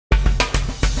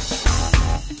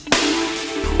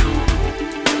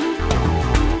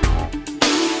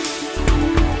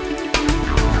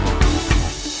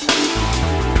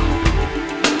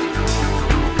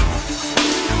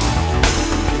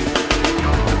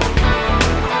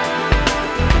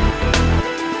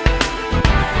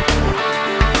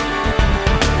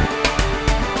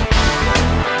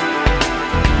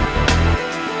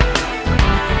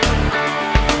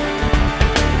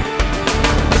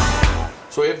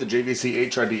the JVC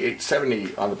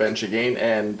HRD870 on the bench again,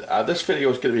 and this video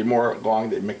is going to be more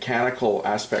along the mechanical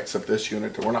aspects of this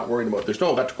unit. We're not worried about, there's no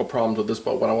electrical problems with this,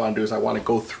 but what I want to do is I want to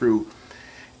go through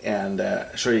and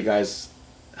show you guys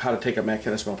how to take a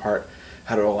mechanism apart,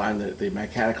 how to align the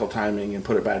mechanical timing and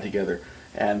put it back together.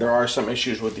 And there are some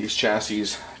issues with these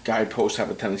chassis. Guide posts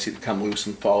have a tendency to come loose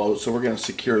and fall out, so we're going to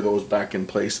secure those back in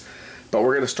place. But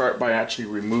we're going to start by actually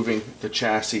removing the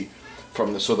chassis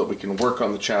from so that we can work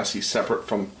on the chassis separate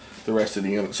from the rest of the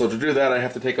unit. So to do that, I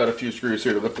have to take out a few screws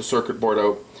here to lift the circuit board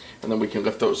out, and then we can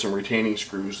lift out some retaining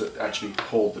screws that actually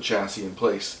hold the chassis in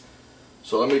place.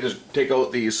 So let me just take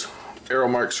out these arrow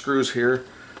mark screws here.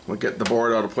 We'll get the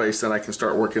board out of place, then I can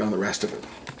start working on the rest of it.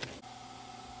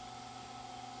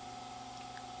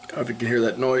 If you can hear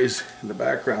that noise in the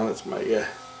background, that's my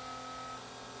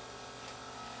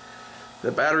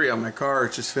the battery on my car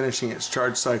is just finishing its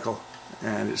charge cycle,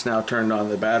 and it's now turned on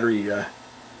the battery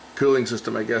cooling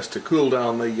system, I guess, to cool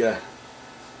down the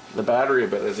battery a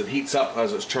bit as it heats up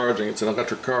as it's charging. It's an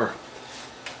electric car.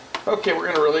 Okay, we're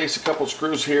going to release a couple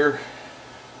screws here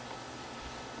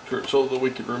so that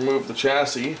we can remove the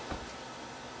chassis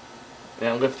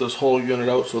and lift this whole unit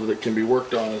out so that it can be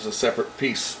worked on as a separate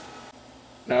piece.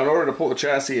 Now, in order to pull the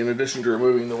chassis, in addition to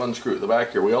removing the one screw at the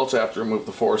back here, we also have to remove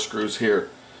the 4 screws here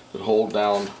that hold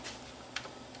down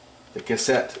the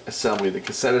cassette assembly. The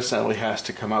cassette assembly has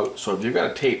to come out. So if you've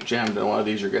got a tape jammed in one of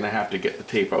these, you're going to have to get the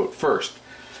tape out first.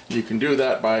 You can do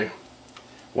that by,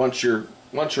 once your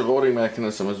loading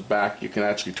mechanism is back, you can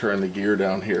actually turn the gear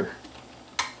down here.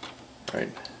 Right?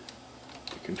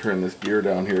 You can turn this gear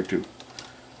down here to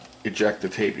eject the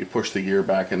tape. You push the gear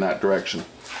back in that direction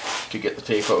to get the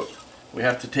tape out. We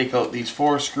have to take out these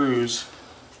 4 screws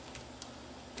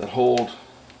that hold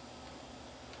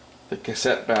the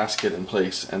cassette basket in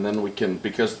place, and then we can,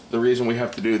 because the reason we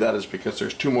have to do that is because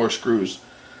there's 2 more screws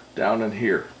down in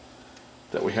here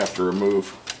that we have to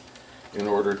remove in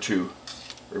order to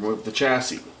remove the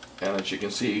chassis. And as you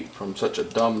can see from such a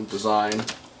dumb design,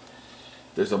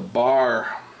 there's a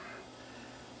bar,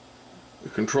 the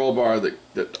control bar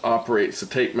that operates the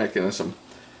tape mechanism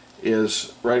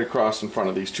is right across in front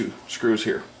of these 2 screws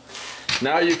here.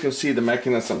 Now you can see the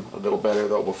mechanism a little better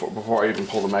though before I even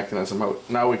pull the mechanism out.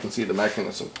 Now we can see the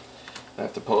mechanism. I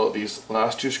have to pull out these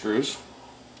last 2 screws,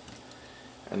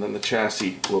 and then the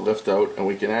chassis will lift out, and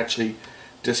we can actually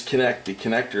disconnect the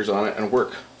connectors on it and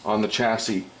work on the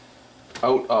chassis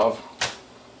out of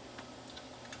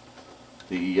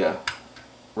the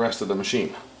rest of the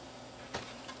machine.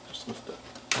 Just lift it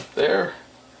up there.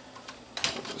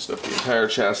 Just lift the entire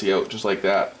chassis out just like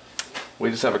that. We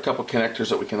just have a couple connectors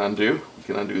that we can undo. We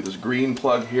can undo this green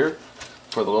plug here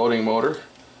for the loading motor,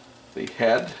 the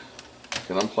head. We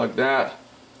can unplug that.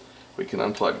 We can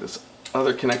unplug this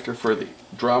other connector for the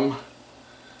drum,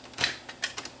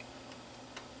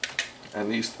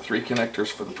 and these 3 connectors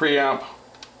for the preamp,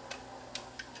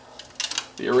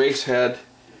 the erase head,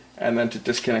 and then to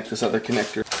disconnect this other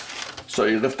connector. So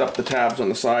you lift up the tabs on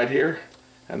the side here,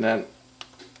 and then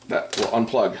that will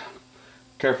unplug.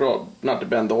 Careful not to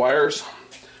bend the wires.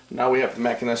 Now we have the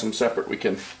mechanism separate. We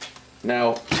can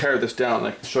now tear this down.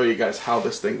 I can show you guys how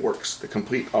this thing works, the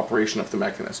complete operation of the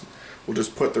mechanism. We'll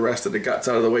just put the rest of the guts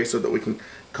out of the way so that we can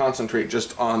concentrate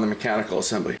just on the mechanical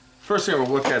assembly. First thing we'll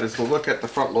look at is we'll look at the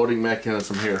front loading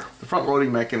mechanism here. The front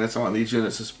loading mechanism on these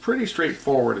units is pretty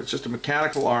straightforward. It's just a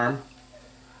mechanical arm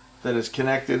that is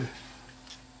connected,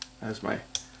 as my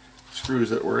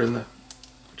screws that were in the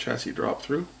chassis drop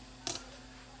through.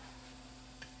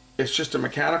 It's just a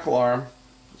mechanical arm.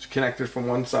 It's connected from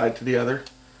one side to the other.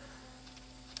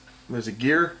 There's a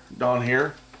gear down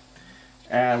here,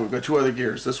 and we've got 2 other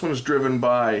gears. This one is driven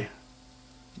by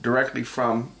directly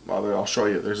from, well, I'll show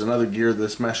you. There's another gear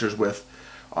this measures with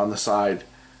on the side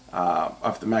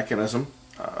of the mechanism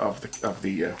of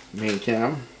the main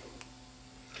cam.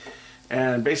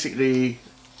 And basically,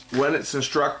 when it's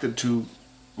instructed to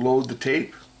load the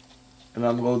tape and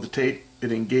unload the tape,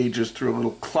 it engages through a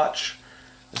little clutch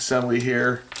assembly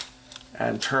here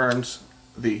and turns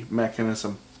the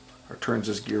mechanism, or turns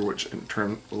this gear, which in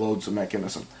turn loads the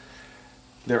mechanism.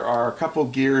 There are a couple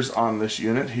gears on this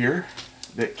unit here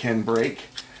that can break,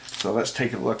 so let's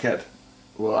take a look at,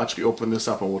 we'll actually open this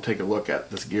up and we'll take a look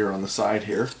at this gear on the side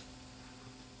here.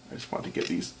 I just want to get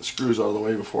these screws out of the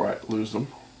way before I lose them.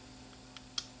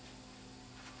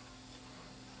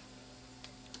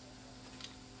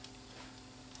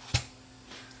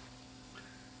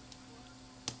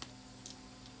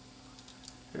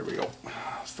 Here we go.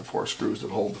 That's the 4 screws that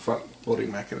hold the front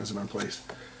loading mechanism in place.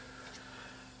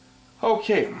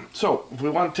 Okay, so if we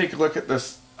want to take a look at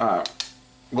this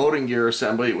loading gear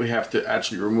assembly, we have to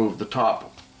actually remove the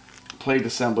top plate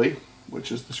assembly,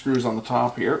 which is the screws on the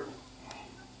top here.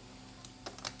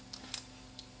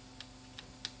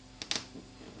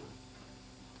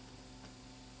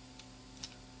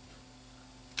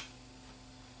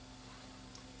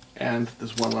 And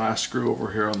there's one last screw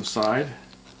over here on the side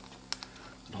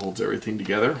that holds everything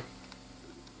together.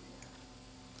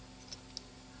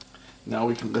 Now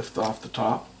we can lift off the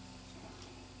top.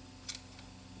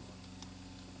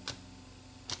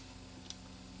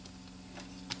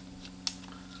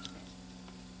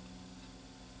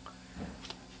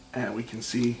 And we can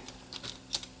see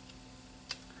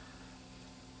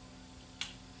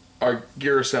our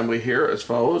gear assembly here as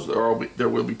follows. There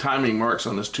will be timing marks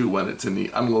on this too when it's in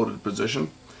the unloaded position.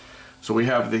 So we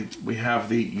have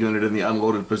the unit in the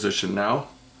unloaded position now.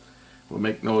 We'll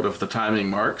make note of the timing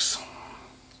marks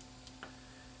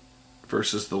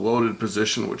versus the loaded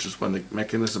position, which is when the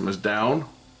mechanism is down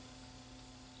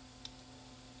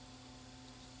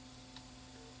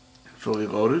and fully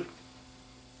loaded.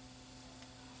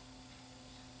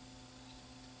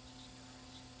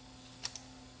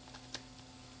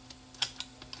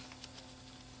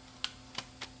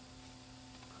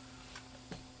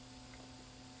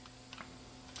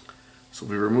 So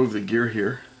if we remove the gear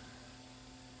here,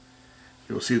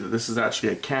 you'll see that this is actually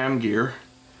a cam gear,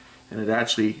 and it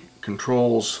actually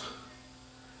controls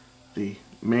the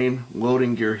main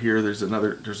loading gear here. There's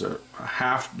a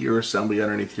half gear assembly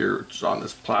underneath here, which is on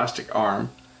this plastic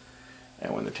arm,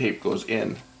 and when the tape goes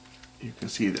in, you can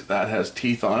see that that has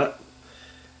teeth on it.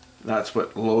 That's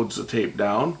what loads the tape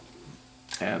down,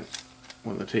 and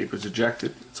when the tape is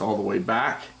ejected, it's all the way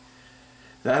back.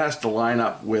 That has to line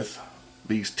up with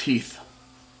these teeth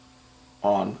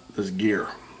on this gear.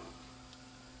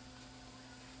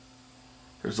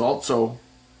 There's also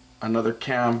another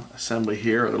cam assembly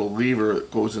here, a little lever that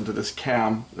goes into this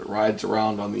cam that rides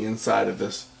around on the inside of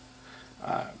this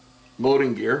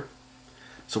loading gear.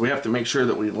 So we have to make sure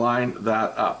that we line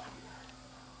that up.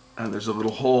 And there's a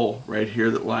little hole right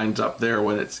here that lines up there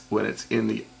when it's in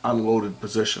the unloaded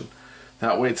position.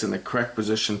 That way it's in the correct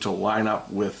position to line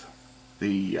up with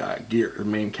the gear, the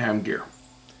main cam gear.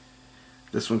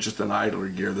 This one's just an idler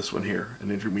gear, this one here,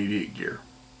 an intermediate gear.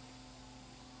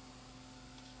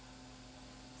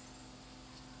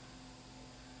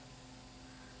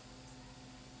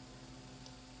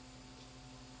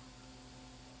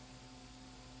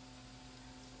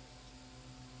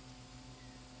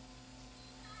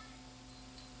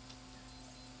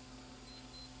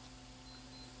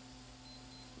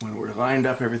 When we're lined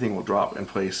up, everything will drop in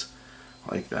place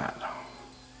like that.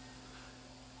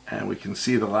 And we can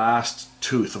see the last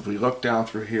tooth. If we look down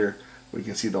through here, we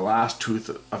can see the last tooth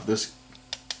of this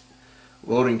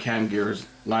loading cam gear is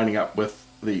lining up with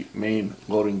the main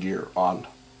loading gear on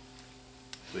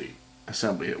the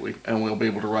assembly, and we'll be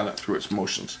able to run it through its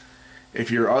motions.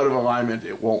 If you're out of alignment,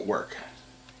 it won't work.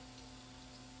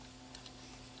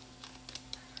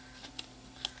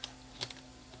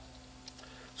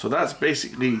 So that's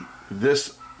basically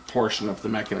this portion of the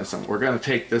mechanism. We're going to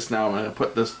take this now, I'm going to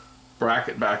put this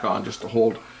bracket back on just to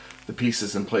hold the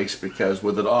pieces in place, because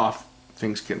with it off,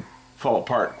 things can fall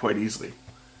apart quite easily.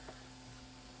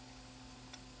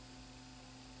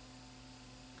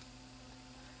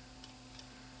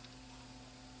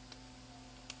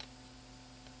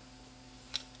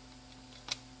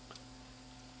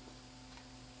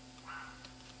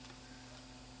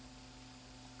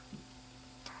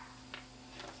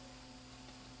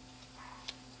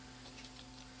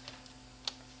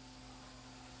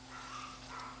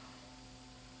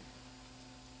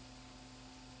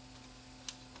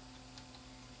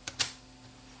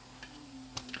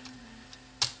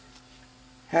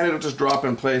 And it'll just drop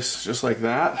in place just like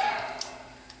that.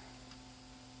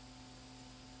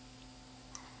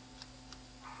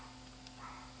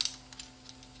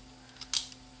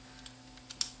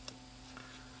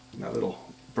 And that little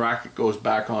bracket goes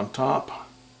back on top.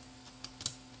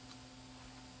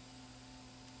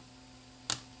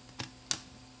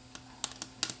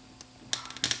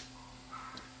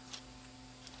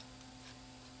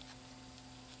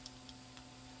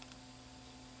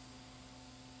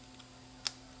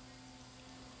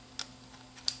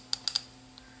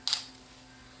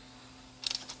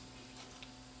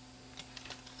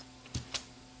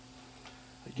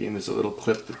 Again, there's a little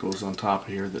clip that goes on top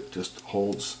here that just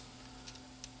holds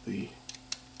the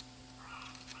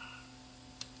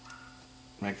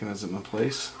mechanism in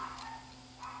place.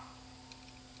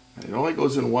 And it only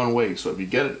goes in one way, so if you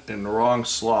get it in the wrong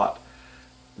slot,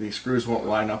 the screws won't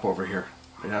line up over here.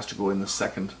 It has to go in the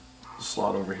second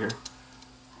slot over here,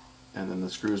 and then the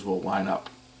screws will line up.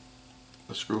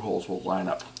 The screw holes will line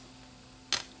up.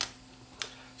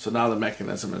 So now the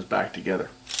mechanism is back together.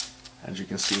 As you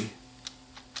can see,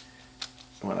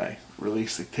 when I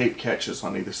release the tape catches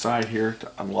on either side here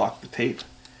to unlock the tape,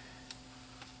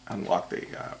 unlock the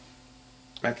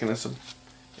mechanism,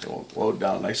 it will load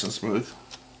down nice and smooth.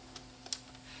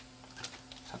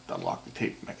 Have to unlock the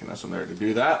tape mechanism there to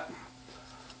do that.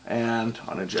 And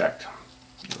on eject,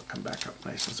 it'll come back up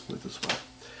nice and smooth as well.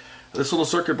 This little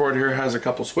circuit board here has a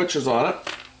couple switches on it.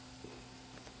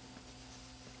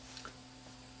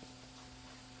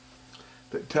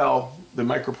 That tell the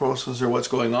microprocessor what's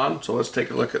going on. So let's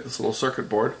take a look at this little circuit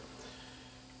board.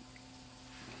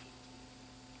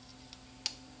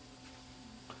 I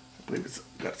believe it's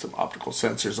got some optical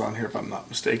sensors on here if I'm not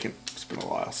mistaken. It's been a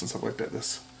while since I've looked at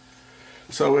this.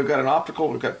 So we've got an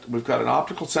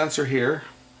optical sensor here,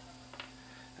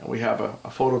 and we have a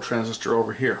photo transistor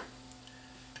over here.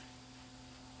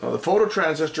 Now the photo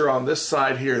transistor on this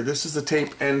side here, this is the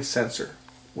tape end sensor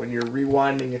when you're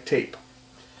rewinding a tape.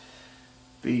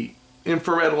 The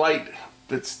infrared light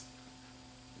that's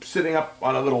sitting up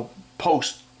on a little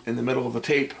post in the middle of the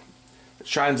tape, it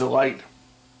shines a light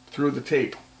through the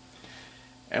tape.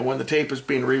 And when the tape is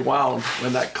being rewound,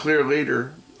 when that clear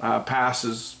leader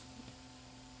passes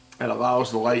and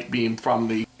allows the light beam from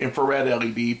the infrared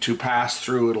LED to pass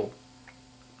through, it'll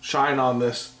shine on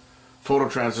this photo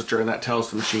transistor, and that tells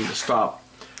the machine to stop.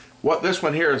 What this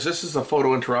one here is, this is a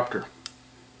photo interrupter.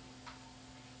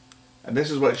 And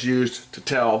this is what's used to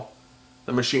tell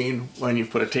the machine when you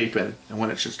put a tape in and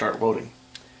when it should start loading.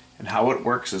 And how it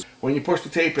works is, when you push the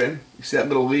tape in, you see that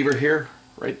little lever here,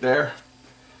 right there?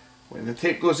 When the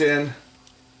tape goes in,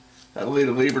 that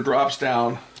little lever drops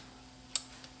down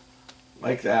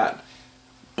like that,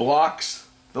 blocks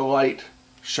the light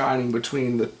shining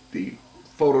between the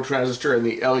photo transistor and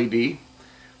the LED,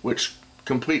 which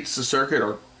completes the circuit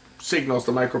or signals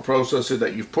the microprocessor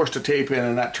that you've pushed a tape in,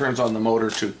 and that turns on the motor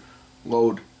to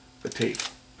load the tape.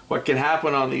 What can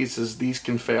happen on these is these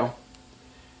can fail.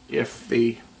 If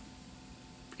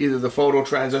either the photo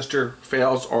transistor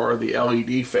fails or the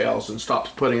LED fails and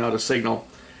stops putting out a signal,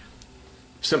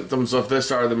 symptoms of this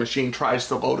are the machine tries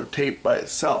to load a tape by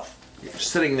itself. You're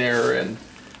sitting there and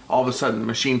all of a sudden the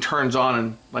machine turns on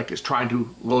and like it's trying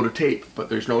to load a tape, but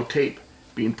there's no tape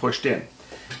being pushed in.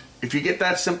 If you get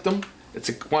that symptom, it's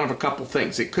one of a couple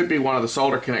things. It could be one of the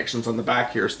solder connections on the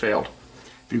back here has failed.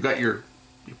 If you've got you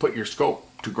put your scope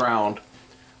to ground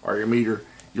or your meter,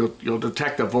 you'll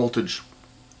detect a voltage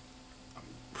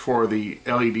for the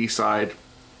LED side,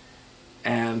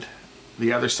 and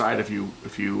the other side, if you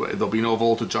there'll be no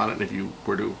voltage on it, and if you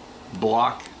were to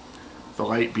block the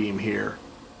light beam here,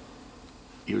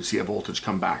 you would see a voltage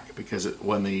come back, because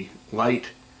when the light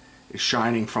is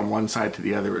shining from one side to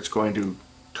the other, it's going to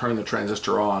turn the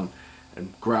transistor on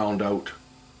and ground out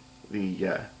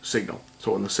the signal.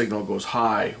 So when the signal goes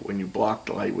high, when you block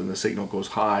the light, when the signal goes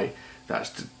high, that's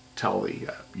to tell the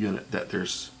unit that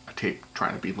there's a tape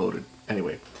trying to be loaded.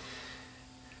 Anyway,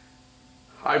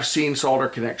 I've seen solder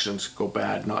connections go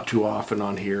bad, not too often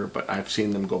on here, but I've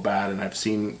seen them go bad, and I've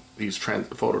seen these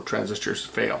photo transistors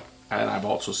fail, and I've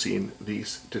also seen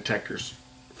these detectors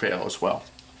fail as well.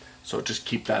 So just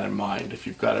keep that in mind. If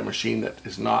you've got a machine that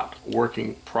is not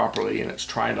working properly and it's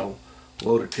trying to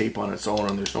load a tape on its own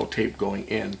and there's no tape going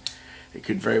in, it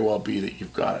could very well be that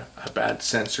you've got a bad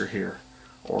sensor here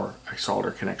or a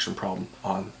solder connection problem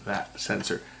on that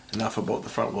sensor. Enough about the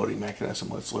front loading mechanism.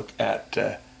 Let's look at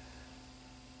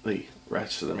the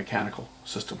rest of the mechanical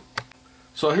system.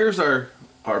 So here's our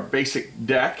basic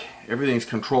deck. Everything's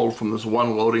controlled from this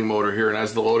one loading motor here, and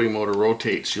as the loading motor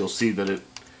rotates, you'll see that it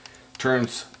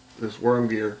turns this worm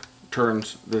gear,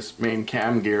 turns this main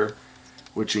cam gear,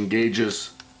 which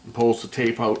engages and pulls the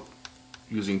tape out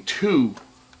using two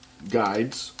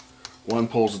guides. One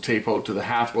pulls the tape out to the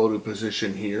half loaded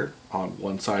position here on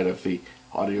one side of the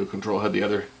audio control head. The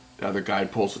other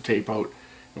guide pulls the tape out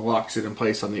and locks it in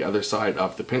place on the other side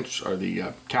of the pinch or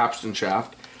the capstan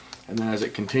shaft. And then as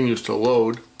it continues to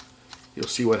load, you'll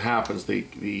see what happens. The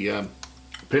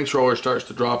pinch roller starts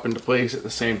to drop into place at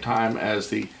the same time as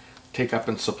the take up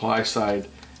and supply side.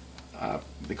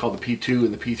 They call the P2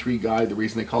 and the P3 guide. The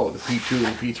reason they call it the P2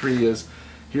 and the P3 is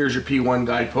here's your P1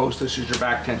 guide post. This is your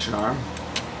back tension arm.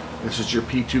 This is your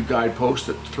P2 guide post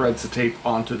that threads the tape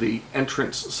onto the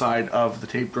entrance side of the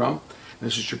tape drum.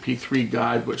 This is your P3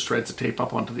 guide, which threads the tape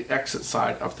up onto the exit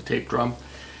side of the tape drum.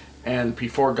 And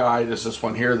P4 guide is this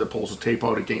one here that pulls the tape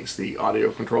out against the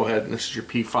audio control head, and this is your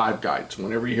P5 guide. So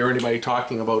whenever you hear anybody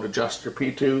talking about adjust your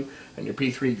P2 and your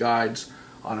P3 guides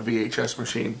on a VHS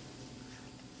machine,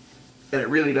 and it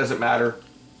really doesn't matter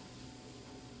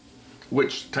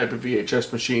which type of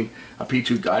VHS machine, a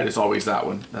P2 guide is always that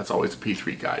one. That's always a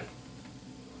P3 guide.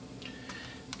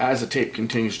 as the tape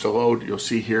continues to load, you'll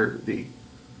see here the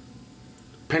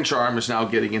pinch arm is now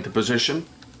getting into position,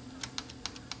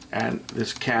 and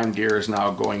this cam gear is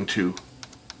now going to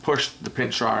push the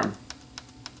pinch arm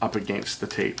up against the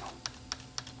tape,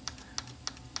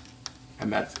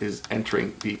 and that is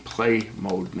entering the play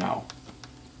mode now.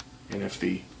 And if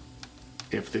the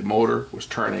motor was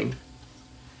turning,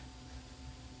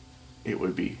 it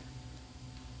would be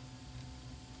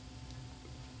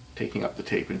taking up the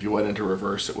tape, and if you went into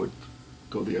reverse, it would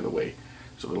go the other way.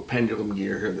 So a little pendulum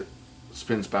gear here that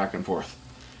spins back and forth.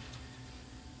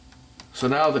 So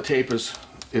now the tape is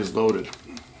loaded.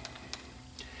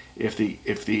 If the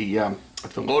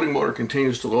loading motor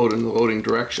continues to load in the loading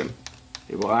direction,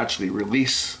 it will actually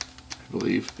release, I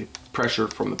believe, the pressure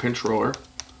from the pinch roller,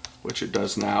 which it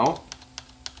does now,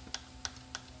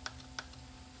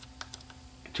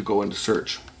 to go into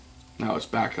search. Now it's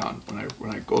back on.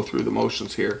 When I go through the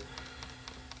motions here,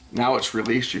 now it's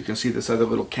released. You can see this other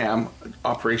little cam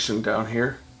operation down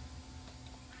here.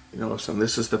 You notice, and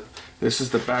this is the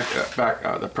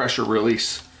the pressure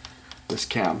release, this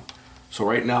cam. So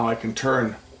right now I can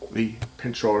turn the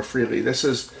pinch roller freely. This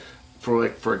is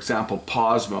for example,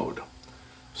 pause mode.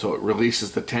 So it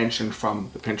releases the tension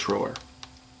from the pinch roller,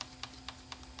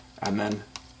 and then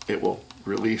it will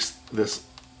release this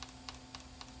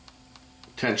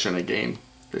tension again.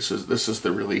 This is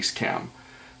the release cam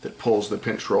that pulls the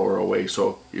pinch roller away.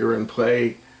 So you're in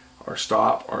play or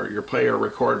stop, or your play or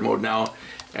record mode now,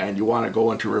 and you want to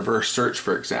go into reverse search,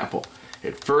 for example.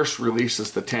 It first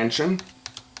releases the tension,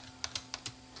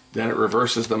 then it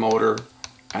reverses the motor,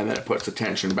 and then it puts the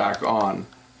tension back on,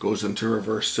 goes into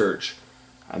reverse search,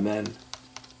 and then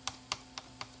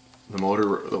the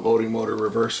loading motor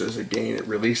reverses again. It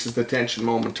releases the tension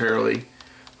momentarily.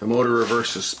 The motor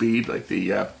reverses speed, like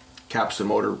the capstan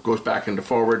motor goes back into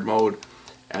forward mode,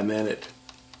 and then it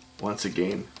once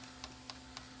again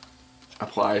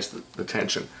applies the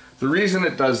tension. The reason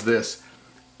it does this,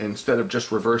 instead of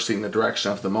just reversing the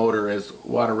direction of the motor, is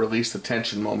want to release the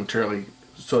tension momentarily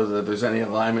so that if there's any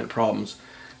alignment problems,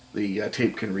 the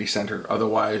tape can recenter.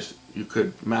 Otherwise, you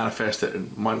could manifest it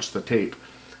and munch the tape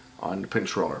on the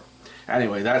pinch roller.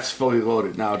 Anyway, that's fully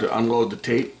loaded. Now to unload the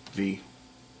tape, the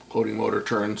loading motor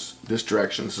turns this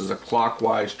direction. This is a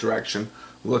clockwise direction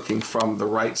looking from the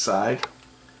right side.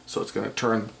 So it's going to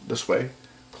turn this way,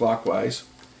 clockwise.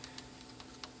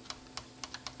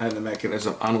 And the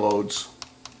mechanism unloads.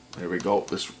 There we go.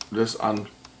 This unloads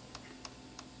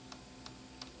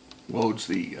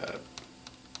the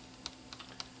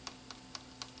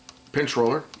pinch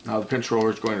roller. Now the pinch roller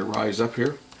is going to rise up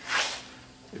here.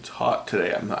 It's hot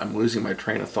today. I'm losing my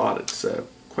train of thought. It's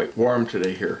quite warm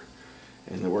today here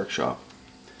in the workshop.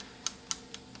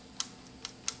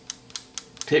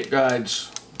 Tape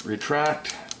guides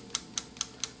retract.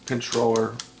 Pinch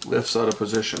roller lifts out of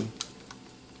position.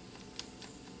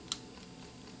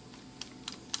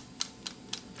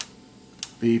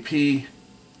 The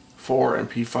P4 and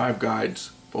P5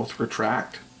 guides both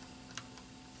retract.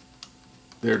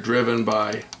 They're driven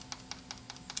by,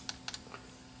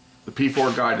 the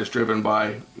P4 guide is driven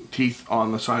by teeth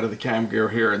on the side of the cam gear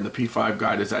here, and the P5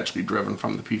 guide is actually driven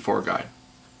from the P4 guide.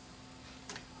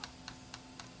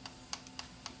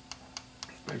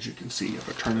 As you can see, if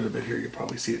I turn it a bit here, you'll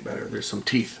probably see it better. There's some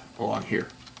teeth along here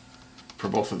for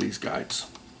both of these guides.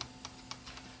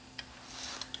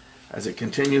 As it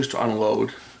continues to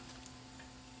unload,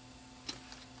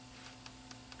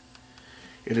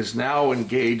 it is now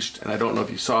engaged, and I don't know if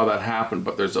you saw that happen,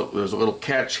 but there's a little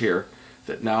catch here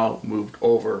that now moved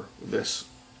over this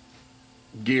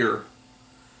gear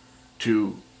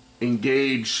to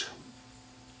engage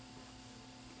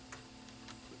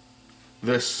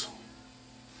this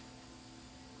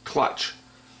clutch,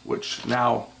 which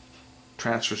now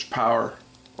transfers power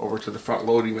over to the front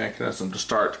loading mechanism to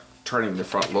start turning the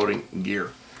front loading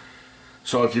gear.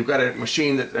 So if you've got a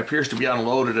machine that appears to be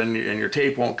unloaded and your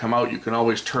tape won't come out, you can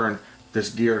always turn this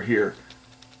gear here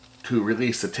to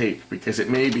release the tape, because it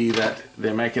may be that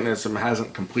the mechanism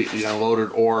hasn't completely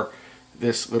unloaded, or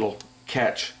this little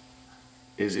catch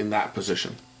is in that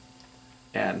position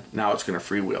and now it's going to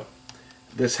freewheel.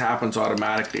 This happens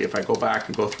automatically. If I go back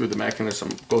and go through the mechanism,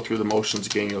 go through the motions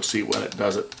again, you'll see when it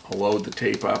does it. I'll load the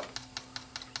tape up.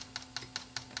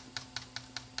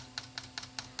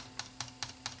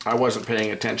 I wasn't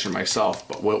paying attention myself,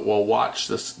 but we'll watch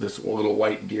this little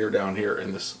white gear down here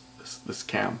in this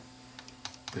cam,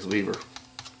 this lever.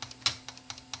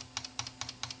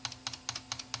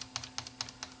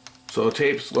 So the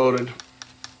tape's loaded,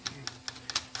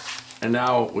 and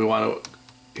now we want to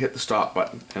hit the stop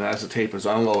button. And as the tape is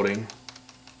unloading,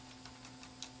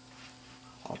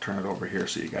 I'll turn it over here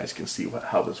so you guys can see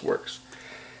how this works.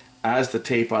 As the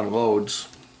tape unloads,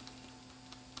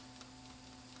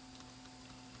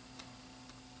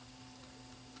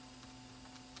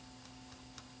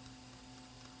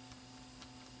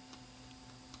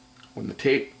 when the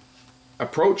tape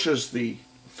approaches the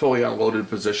fully unloaded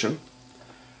position,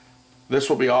 this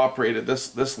will be operated,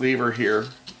 this lever here,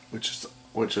 which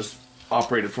is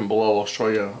operated from below. I'll show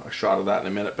you a shot of that in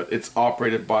a minute, but it's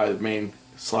operated by the main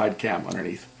slide cam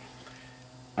underneath.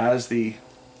 As the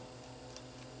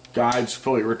guides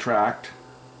fully retract,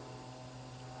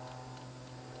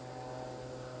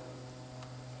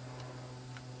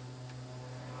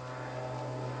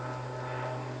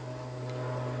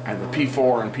 and the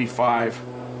P4 and P5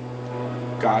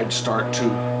 guides start to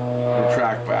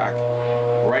retract back.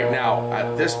 Right now,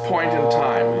 at this point in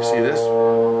time, you see this?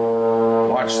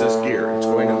 Watch this gear, it's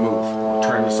going to move. I'll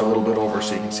turn this a little bit over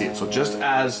so you can see it. So just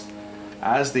as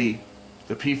the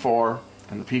P4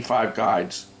 and the P5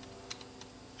 guides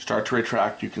start to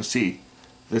retract, you can see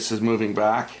this is moving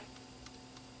back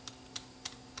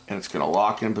and it's going to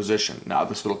lock in position. Now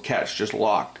this little catch just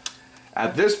locked.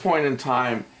 At this point in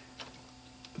time,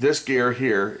 this gear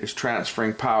here is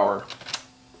transferring power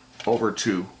over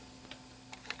to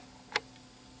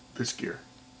this gear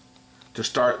to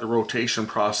start the rotation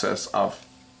process of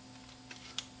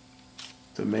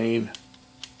the main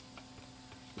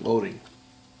loading.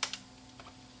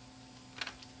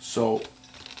 So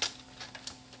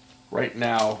right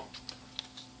now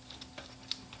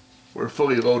we're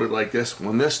fully loaded like this.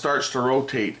 When this starts to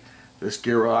rotate, this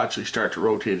gear will actually start to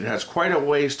rotate. It has quite a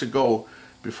ways to go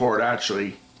before it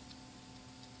actually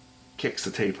kicks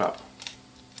the tape up.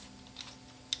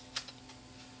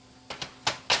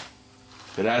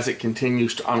 But as it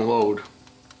continues to unload,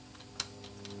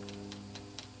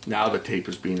 now the tape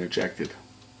is being ejected.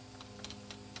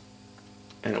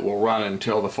 And it will run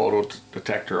until the photo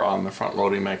detector on the front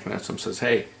loading mechanism says,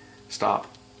 hey, stop.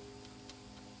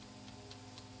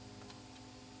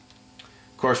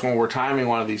 Of course, when we're timing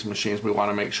one of these machines, we want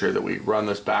to make sure that we run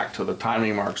this back till the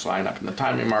timing marks line up. And the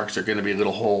timing marks are going to be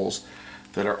little holes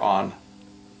that are on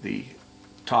the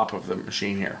top of the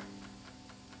machine here.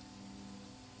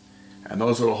 And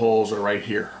those little holes are right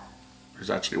here. There's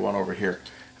actually one over here.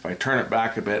 If I turn it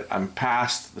back a bit, I'm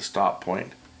past the stop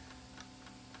point.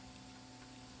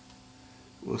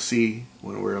 We'll see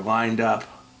when we're lined up.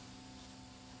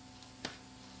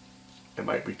 It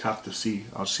might be tough to see.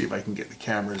 I'll see if I can get the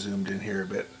camera zoomed in here a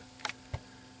bit.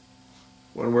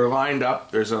 When we're lined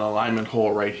up, there's an alignment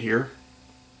hole right here.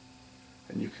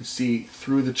 And you can see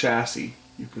through the chassis,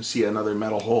 you can see another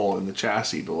metal hole in the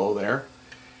chassis below there.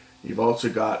 You've also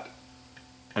got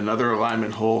another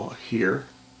alignment hole here,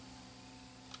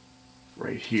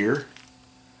 right here,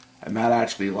 and that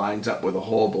actually lines up with a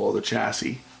hole below the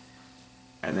chassis.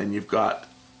 And then you've got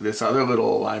this other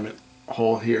little alignment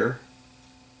hole here,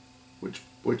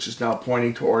 which is now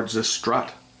pointing towards this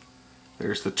strut.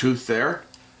 There's the tooth there.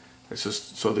 This is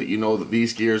so that you know that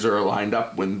these gears are lined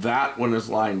up. When that one is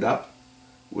lined up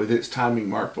with its timing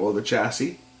mark below the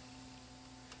chassis,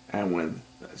 and when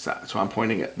so I'm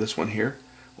pointing at this one here.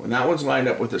 When that one's lined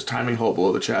up with this timing hole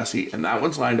below the chassis, and that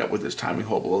one's lined up with this timing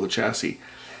hole below the chassis,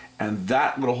 and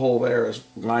that little hole there is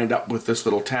lined up with this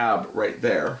little tab right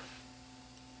there,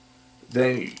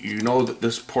 then you know that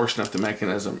this portion of the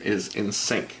mechanism is in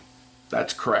sync.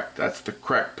 That's correct. That's the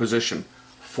correct position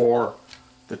for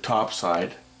the top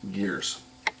side gears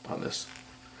on this.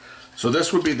 So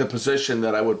this would be the position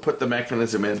that I would put the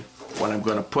mechanism in when I'm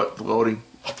going to put the loading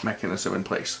mechanism in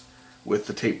place with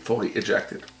the tape fully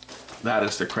ejected. That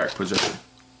is the correct position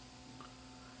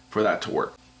for that to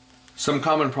work. Some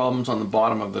common problems on the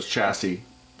bottom of this chassis,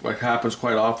 what happens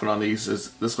quite often on these,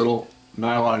 is this little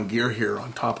nylon gear here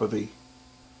on top of the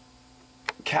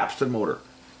capstan motor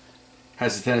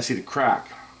has a tendency to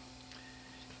crack.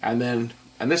 And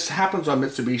this happens on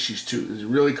Mitsubishis too. It's a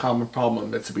really common problem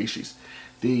on Mitsubishis.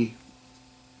 The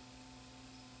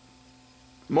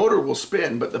motor will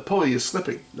spin, but the pulley is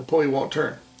slipping. The pulley won't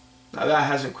turn. Now that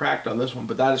hasn't cracked on this one,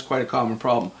 but that is quite a common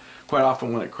problem. Quite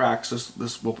often when it cracks,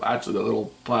 this will actually, the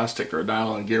little plastic or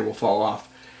nylon gear will fall off.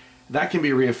 That can be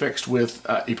reaffixed with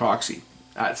epoxy.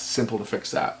 That's simple to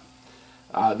fix that.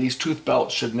 These tooth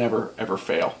belts should never ever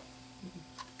fail.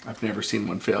 I've never seen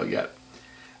one fail yet.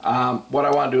 What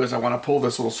I want to do is I want to pull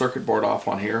this little circuit board off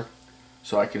on here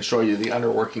so I can show you the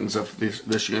underworkings of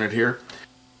this unit here.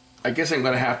 I guess I'm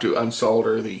going to have to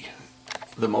unsolder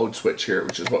the mode switch here,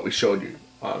 which is what we showed you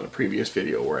on the previous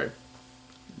video where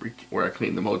I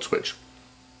cleaned the mode switch.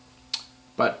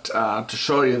 But to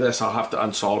show you this, I'll have to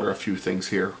unsolder a few things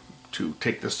here to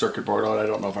take the circuit board out. I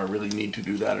don't know if I really need to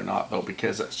do that or not though,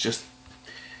 because it's just,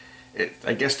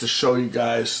 I guess to show you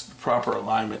guys the proper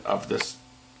alignment of this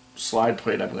slide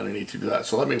plate, I'm going to need to do that.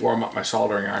 So let me warm up my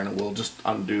soldering iron and we'll just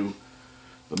undo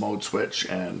the mode switch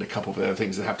and a couple of other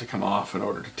things that have to come off in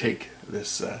order to take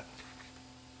this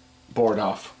board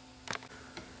off.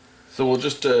 So we'll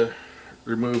just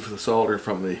remove the solder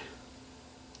from the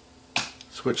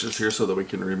switches here so that we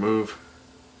can remove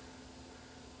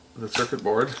the circuit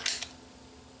board.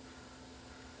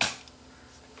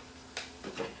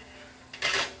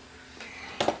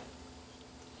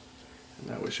 And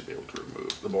now we should be able to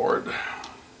remove the board.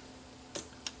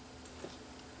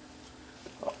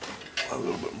 Oh, a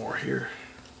little bit more here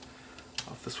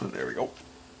off this one. There we go.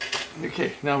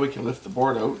 Okay, now we can lift the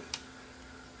board out.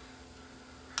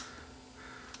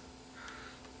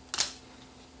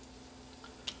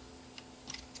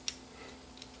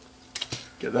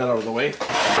 Get that out of the way.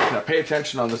 Now pay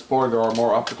attention on this board, there are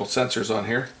more optical sensors on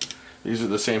here. These are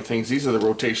the same things. These are the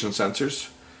rotation sensors.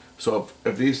 So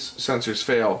if these sensors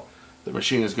fail, the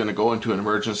machine is going to go into an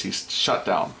emergency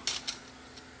shutdown,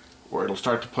 where it'll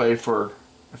start to play for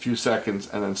a few seconds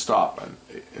and then stop. And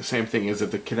the same thing is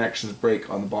if the connections break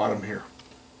on the bottom here,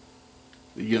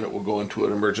 the unit will go into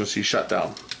an emergency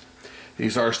shutdown.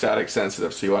 These are static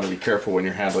sensitive, so you want to be careful when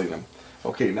you're handling them.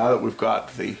 Okay, now that we've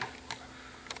got the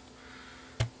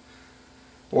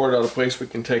board out of place, we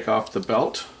can take off the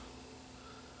belt.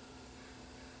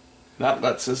 That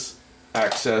lets us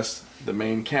access the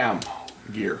main cam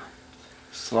gear,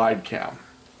 slide cam.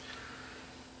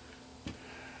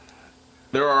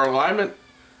 There are alignment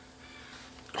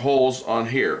holes on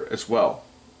here as well.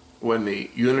 When the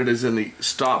unit is in the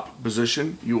stop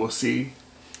position, you will see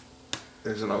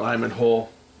there's an alignment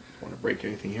hole. Don't want to break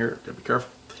anything here, gotta be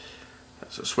careful.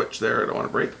 That's a switch there, I don't want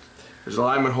to break. There's an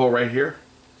alignment hole right here,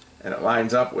 and it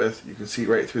lines up with, you can see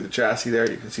right through the chassis there,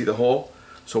 you can see the hole.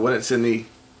 So when it's in the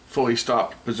fully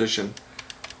stopped position,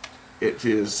 it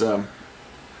is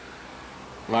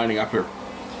lining up here.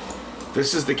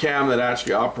 This is the cam that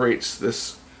actually operates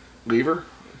this lever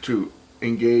to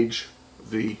engage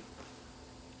the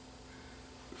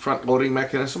front loading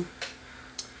mechanism.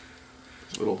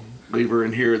 There's a little lever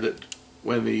in here that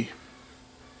when the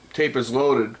tape is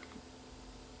loaded,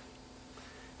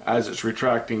 as it's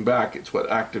retracting back, it's what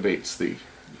activates the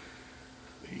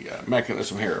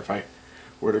mechanism here. If I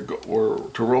were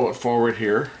to roll it forward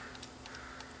here,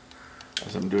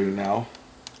 as I'm doing now,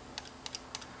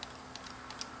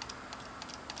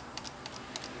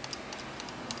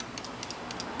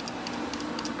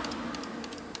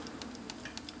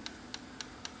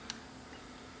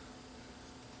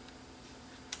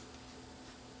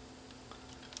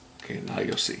 okay, now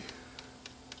you'll see.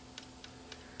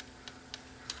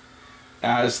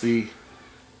 As the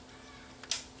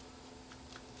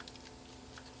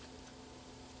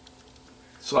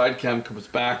slide cam comes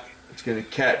back, it's going to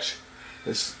catch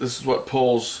this. This is what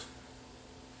pulls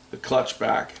the clutch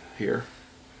back here.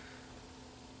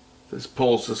 This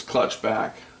pulls this clutch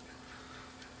back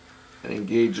and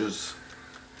engages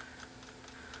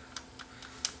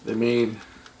the main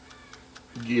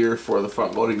gear for the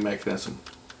front loading mechanism.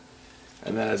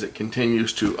 And then as it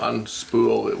continues to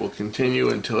unspool, it will continue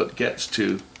until it gets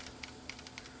to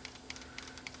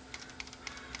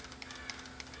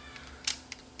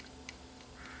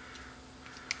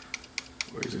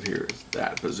where is it here? It's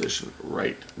that position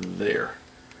right there.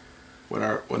 When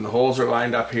the holes are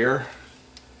lined up here,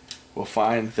 we'll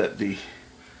find that the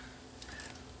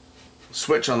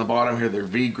switch on the bottom here, their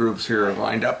V grooves here are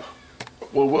lined up.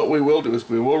 Well, what we will do is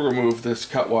we will remove this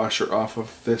cut washer off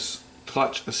of this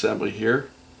clutch assembly here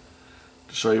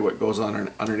to show you what goes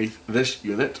on underneath this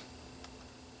unit.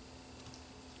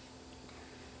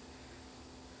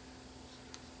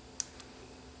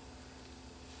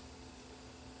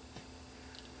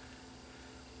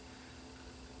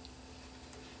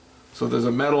 So there's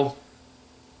a metal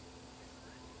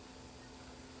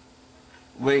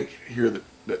link here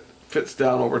that fits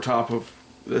down over top of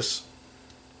this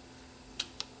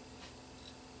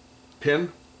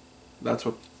pin. That's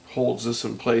what holds this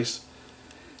in place.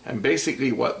 And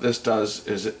basically what this does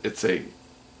is it's a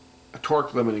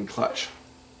torque limiting clutch.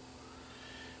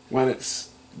 When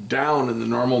it's down in the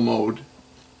normal mode,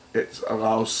 it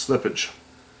allows slippage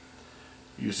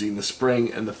using the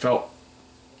spring and the felt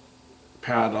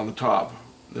pad on the top.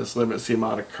 This limits the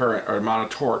amount of current or amount of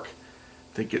torque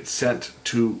that gets sent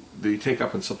to the take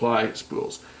up and supply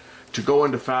spools. To go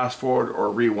into fast forward or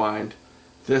rewind,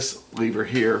 this lever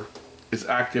here is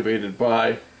activated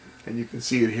by, and you can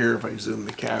see it here if I zoom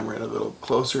the camera in a little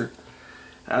closer,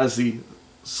 as the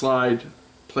slide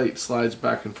plate slides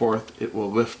back and forth, it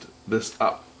will lift this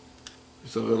up.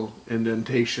 There's a little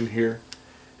indentation here,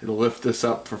 it'll lift this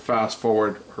up for fast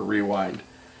forward or rewind,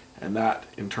 and that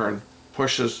in turn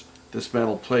pushes this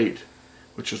metal plate,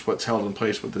 which is what's held in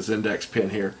place with this index pin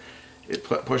here. It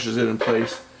pushes it in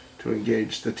place to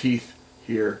engage the teeth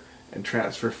here and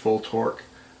transfer full torque.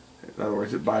 In other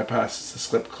words, it bypasses the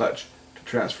slip clutch to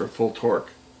transfer full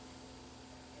torque.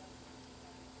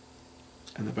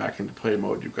 And the back into play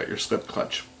mode, you've got your slip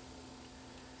clutch.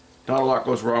 Not a lot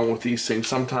goes wrong with these things.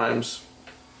 Sometimes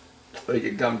they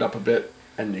get gummed up a bit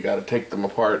and you got to take them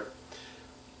apart,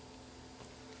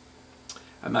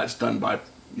 and that's done by,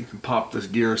 you can pop this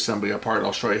gear assembly apart.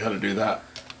 I'll show you how to do that.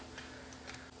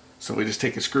 So we just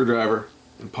take a screwdriver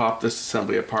and pop this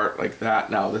assembly apart like that.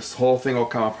 Now this whole thing will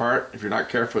come apart. If you're not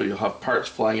careful, you'll have parts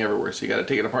flying everywhere, so you got to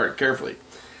take it apart carefully.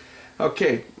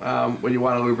 Okay, what you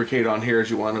want to lubricate on here is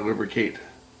you want to lubricate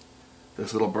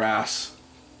this little brass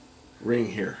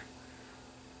ring here.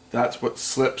 That's what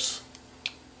slips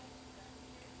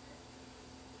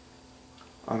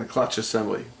on the clutch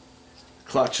assembly.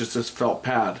 The clutch is this felt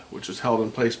pad which is held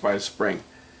in place by a spring.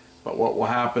 But what will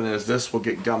happen is this will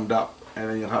get gummed up, and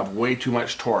then you'll have way too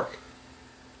much torque,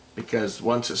 because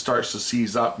once it starts to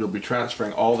seize up, you'll be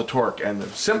transferring all the torque, and the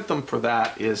symptom for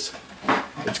that is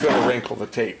it's going to wrinkle the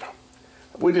tape.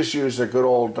 We just use a good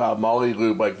old moly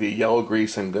lube, like the yellow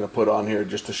grease I'm going to put on here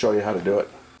just to show you how to do it.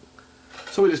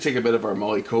 So we just take a bit of our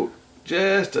moly coat,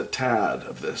 just a tad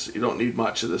of this. You don't need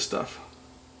much of this stuff.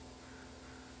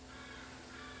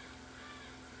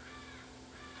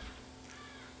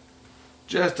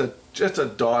 Just a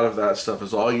dot of that stuff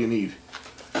is all you need,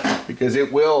 because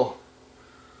it will,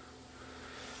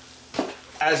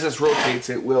 as this rotates,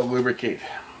 it will lubricate.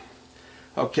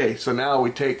 Okay, so now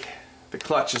we take the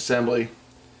clutch assembly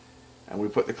and we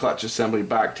put the clutch assembly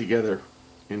back together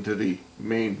into the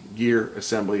main gear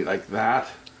assembly like that.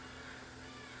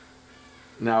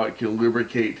 Now it can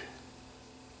lubricate,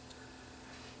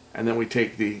 and then we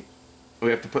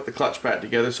have to put the clutch back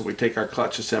together, so we take our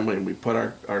clutch assembly and we put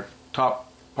our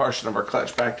top portion of our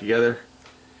clutch back together.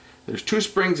 There's two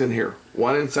springs in here,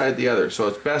 one inside the other, so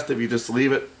it's best if you just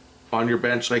leave it on your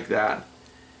bench like that,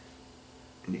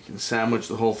 and you can sandwich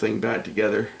the whole thing back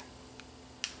together.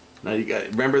 Now you got to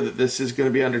remember that this is going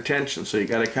to be under tension, so you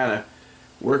got to kind of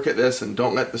work at this and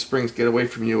don't let the springs get away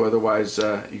from you, otherwise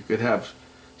you could have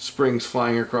springs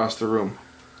flying across the room.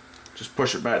 Just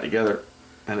push it back together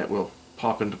and it will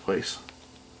pop into place.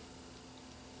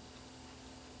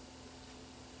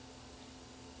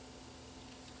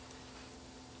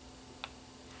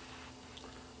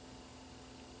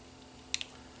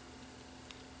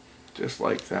 Just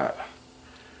like that.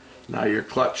 Now your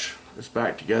clutch is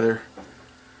back together,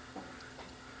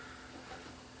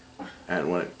 and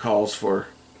when it calls for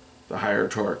the higher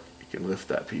torque, you can lift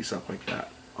that piece up like that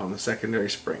on the secondary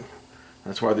spring.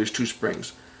 That's why there's two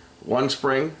springs. One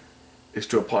spring is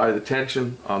to apply the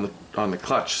tension on the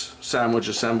clutch sandwich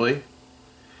assembly,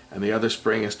 and the other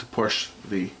spring is to push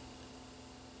the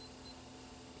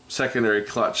secondary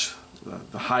clutch,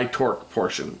 the high torque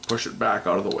portion, push it back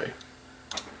out of the way.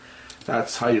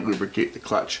 That's how you lubricate the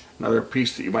clutch. Another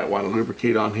piece that you might want to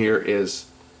lubricate on here is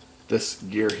this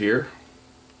gear here.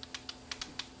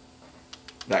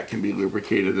 That can be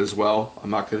lubricated as well.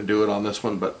 I'm not going to do it on this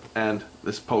one, and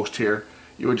this post here,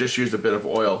 you would just use a bit of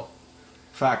oil.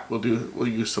 In fact, we'll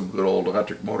use some good old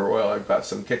electric motor oil. I've got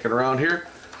some kicking around here.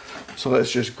 So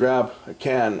let's just grab a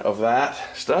can of that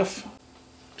stuff.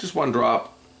 Just one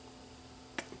drop.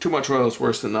 Too much oil is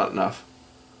worse than not enough.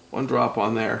 One drop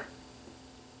on there.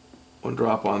 One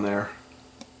drop on there.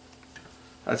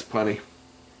 That's plenty.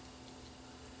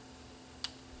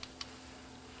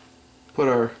 Put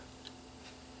our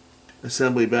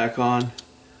assembly back on,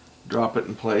 drop it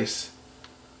in place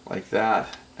like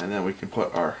that, and then we can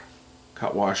put our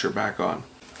cut washer back on.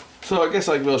 So I guess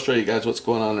I will show you guys what's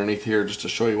going on underneath here, just to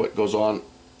show you what goes on.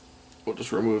 We'll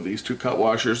just remove these two cut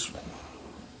washers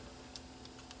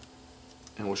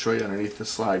and we'll show you underneath the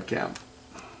slide cam.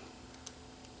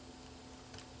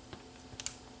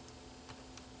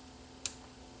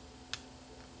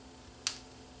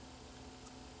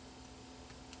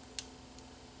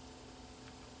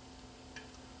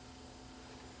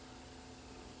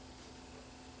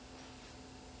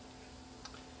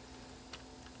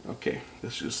 Okay,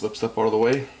 this just slips up out of the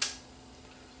way.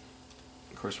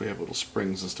 Of course we have little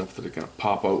springs and stuff that are going to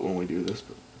pop out when we do this,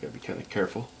 but we got to be kind of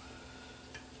careful.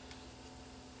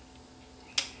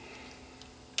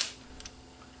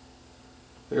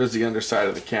 There's the underside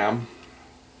of the cam.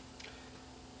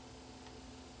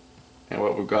 And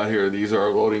what we've got here, these are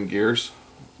our loading gears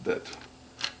that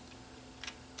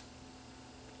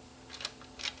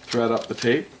thread up the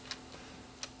tape.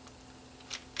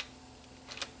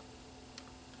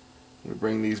 We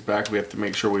bring these back. We have to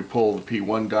make sure we pull the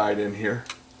P1 guide in here,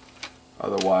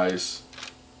 otherwise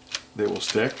they will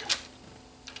stick.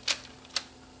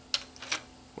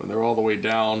 When they're all the way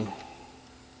down,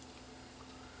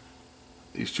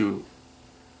 these two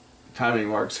timing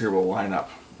marks here will line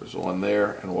up. There's one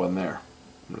there and one there,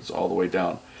 and it's all the way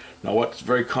down. Now what's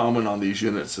very common on these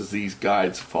units is these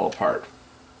guides fall apart.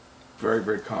 Very,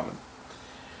 very common.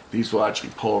 These will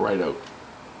actually pull right out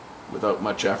without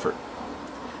much effort,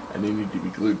 and they need to be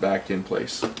glued back in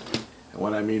place. And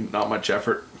when I mean not much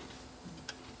effort,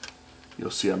 you'll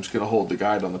see I'm just going to hold the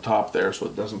guide on the top there so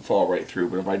it doesn't fall right through,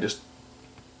 but if I just,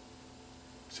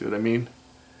 see what I mean?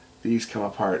 These come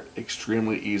apart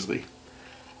extremely easily.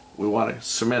 We want to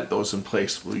cement those in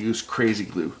place. We'll use crazy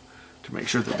glue to make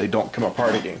sure that they don't come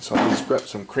apart again. So I'm going to grab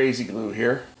some crazy glue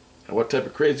here. And what type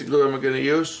of crazy glue am I going to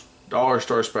use? Dollar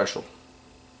store special.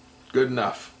 Good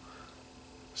enough.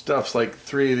 Stuff's like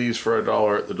 3 of these for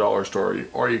 $1 at the dollar store,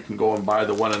 or you can go and buy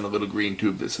the one in the little green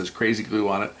tube that says crazy glue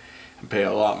on it and pay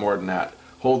a lot more than that.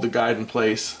 Hold the guide in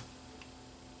place,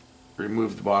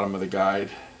 remove the bottom of the guide,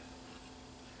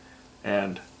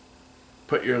 and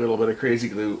put your little bit of crazy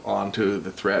glue onto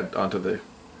the thread, onto the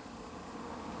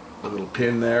little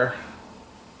pin there,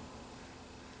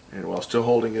 and while still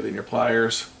holding it in your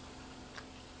pliers,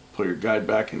 pull your guide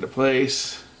back into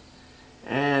place,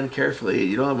 and carefully,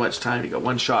 you don't have much time, you got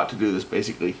one shot to do this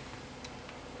basically,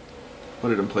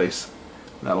 put it in place.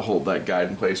 That'll hold that guide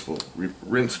in place. We'll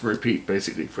rinse and repeat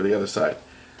basically for the other side.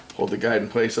 Hold the guide in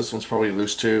place. This one's probably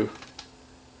loose too.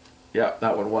 Yeah,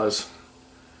 that one was.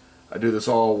 I do this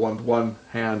all with one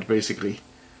hand basically.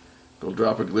 Little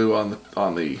drop of glue on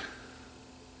the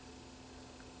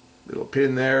little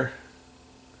pin there.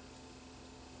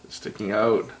 It's sticking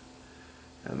out,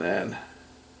 and then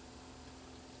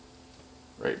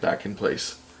right back in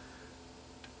place.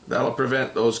 That'll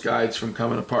prevent those guides from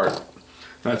coming apart.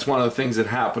 That's one of the things that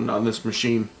happened on this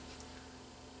machine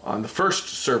on the first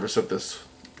service of this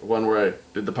one, where I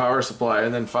did the power supply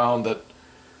and then found that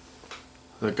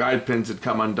the guide pins had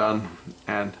come undone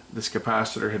and this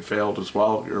capacitor had failed as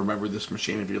well. You remember this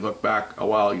machine, if you look back a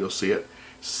while you'll see it.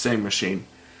 It's the same machine.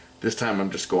 This time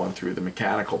I'm just going through the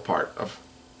mechanical part of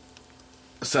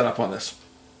the setup on this.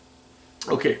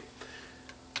 Okay,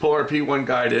 pull our P1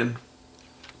 guide in,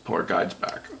 pull our guides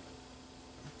back.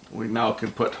 We now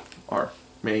can put our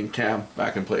main cam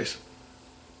back in place.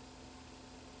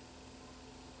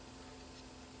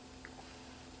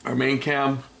 Our main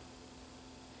cam,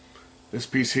 this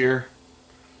piece here,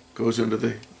 goes into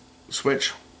the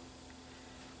switch,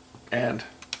 and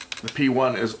the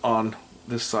P1 is on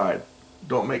this side.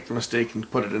 Don't make the mistake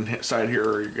and put it inside here,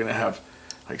 or you're gonna have,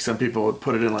 like some people would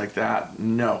put it in like that.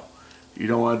 No, you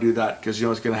don't want to do that, because you know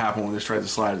what's gonna happen when this tries to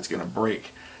slide. It's gonna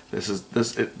break.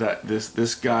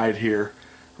 This guide here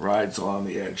rides along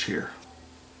the edge here,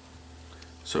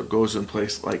 so it goes in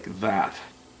place like that,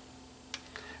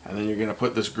 and then you're going to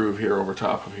put this groove here over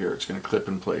top of here. It's going to clip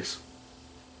in place.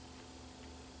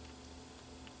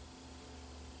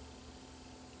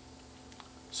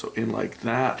 So in like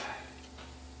that.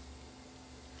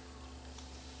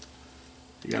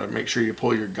 You got to make sure you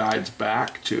pull your guides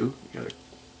back too. You got to,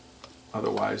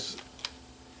 otherwise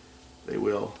they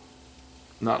will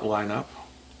not line up.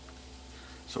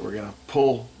 So we're going to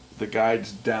pull the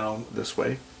guides down this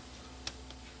way.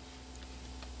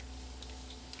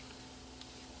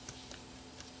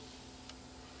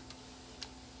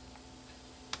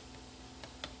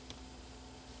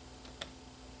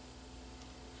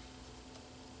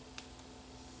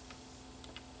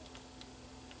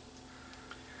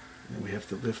 And we have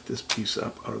to lift this piece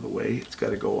up out of the way. It's got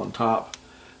to go on top.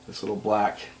 This little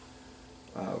black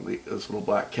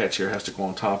catch here has to go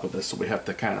on top of this, so we have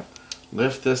to kind of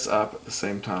lift this up at the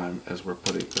same time as we're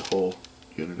putting the whole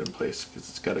unit in place, because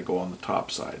it's got to go on the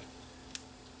top side.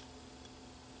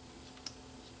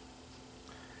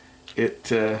 It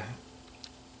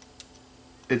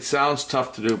sounds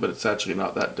tough to do, but it's actually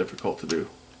not that difficult to do.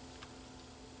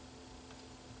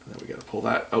 And then we got to pull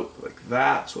that out like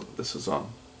that, so that this is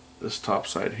on this top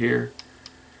side here.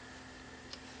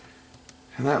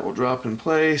 And that will drop in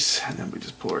place, and then we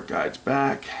just pull our guides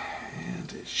back,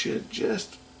 and it should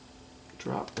just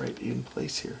drop right in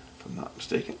place here, if I'm not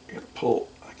mistaken. I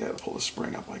gotta pull the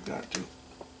spring up like that too.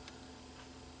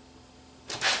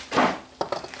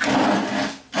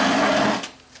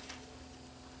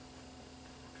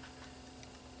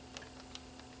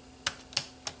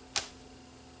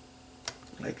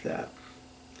 Like that.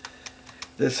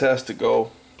 This has to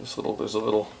go, there's a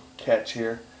little catch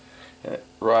here, and it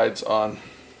rides on,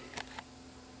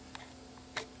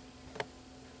 this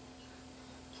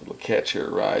little catch here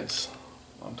rides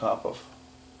on top of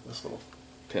this little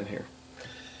pin here.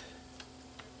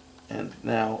 And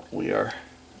now we are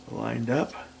lined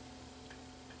up.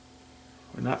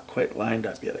 We're not quite lined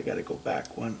up yet. I got to go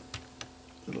back one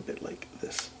little bit like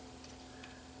this.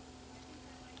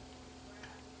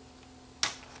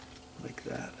 Like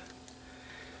that.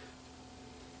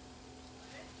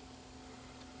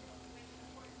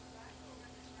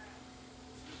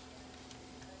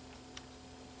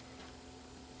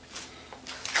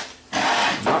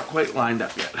 Not quite lined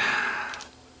up yet.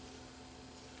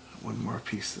 One more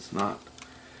piece that's not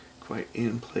quite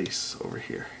in place over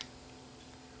here.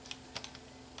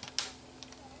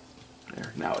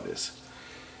 There, now it is.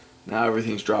 Now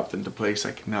everything's dropped into place.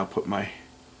 I can now put my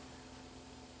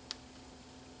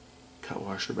cut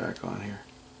washer back on here.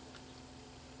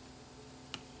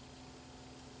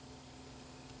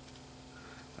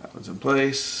 That one's in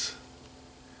place.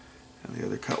 And the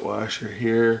other cut washer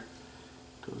here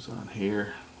goes on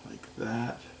here like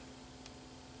that.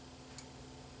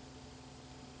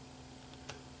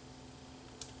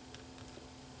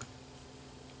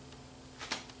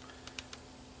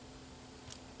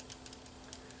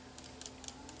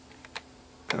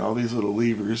 And all these little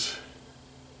levers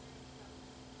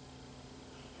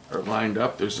are lined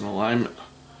up. There's an alignment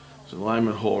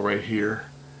hole right here,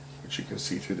 which you can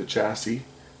see through the chassis,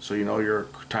 so you know your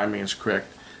timing is correct.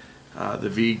 The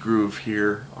V groove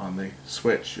here on the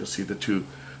switch, you'll see the two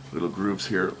little grooves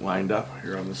here lined up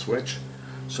here on the switch,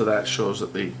 so that shows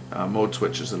that the mode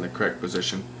switch is in the correct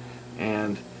position,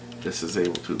 and this is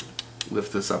able to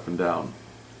lift this up and down.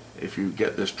 If you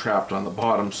get this trapped on the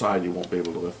bottom side, you won't be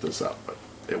able to lift this up, but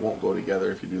it won't go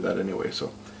together if you do that anyway.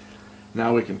 So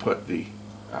now we can put the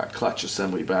clutch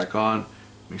assembly back on.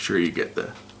 Make sure you get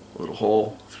the little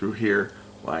hole through here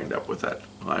lined up with that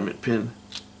alignment pin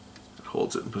that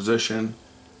holds it in position.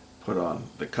 Put on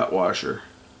the cut washer.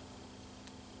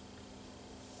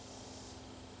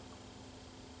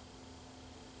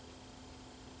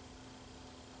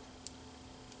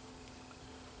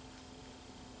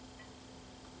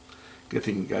 Good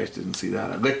thing you guys didn't see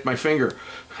that. I licked my finger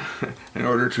in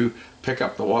order to pick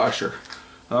up the washer.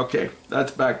 Okay,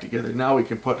 that's back together. Now we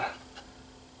can put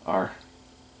our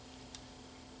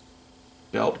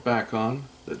belt back on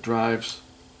that drives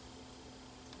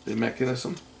the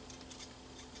mechanism.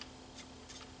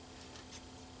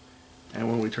 And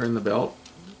when we turn the belt,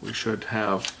 we should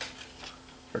have,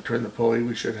 or turn the pulley,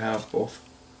 we should have both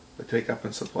the take up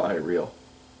and supply reel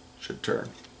should turn.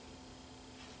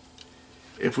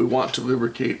 If we want to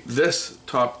lubricate this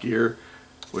top gear,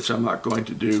 which I'm not going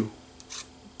to do,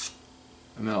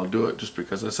 and then I'll do it just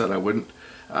because I said I wouldn't,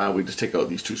 we just take out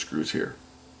these two screws here,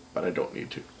 but I don't need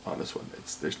to on this one.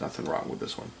 There's nothing wrong with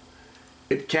this one.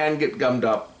 It can get gummed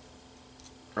up,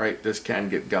 right? This can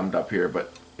get gummed up here,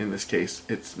 but in this case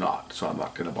it's not, so I'm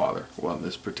not going to bother on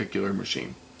this particular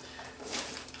machine.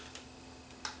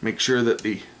 Make sure that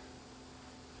the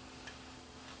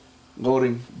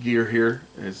loading gear here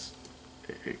is,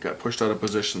 it got pushed out of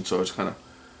position, so it's kind of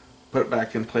put it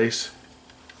back in place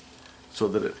so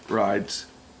that it rides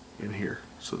in here,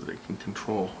 so that it can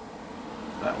control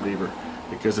that lever.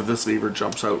 Because if this lever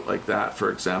jumps out like that,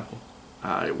 for example,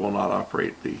 it will not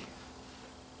operate the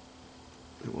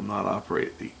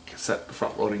cassette, the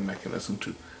front loading mechanism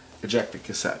to eject the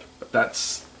cassette. But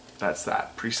that's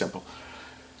that. Pretty simple.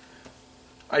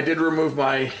 I did remove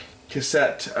my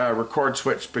cassette record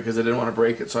switch because I didn't want to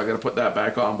break it, so I got to put that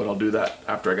back on, but I'll do that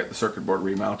after I get the circuit board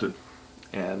remounted,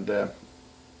 and then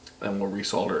we'll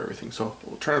resolder everything. So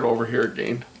we'll turn it over here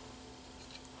again.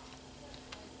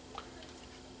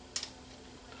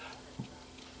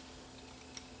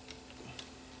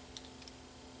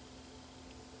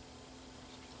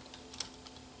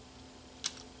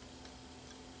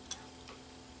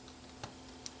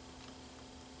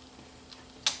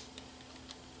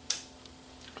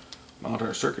 Mount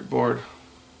our circuit board.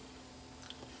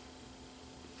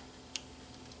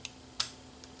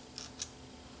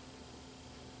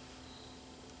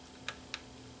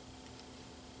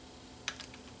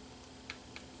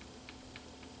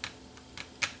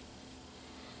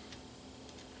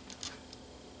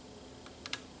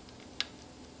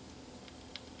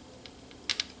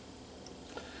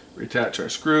 Reattach our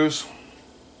screws.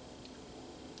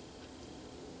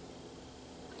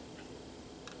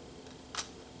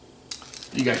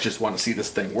 You guys just want to see this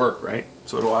thing work, right?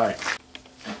 So do I.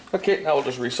 Okay, now we'll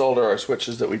just resolder our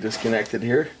switches that we disconnected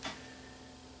here.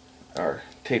 Our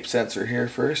tape sensor here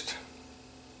first.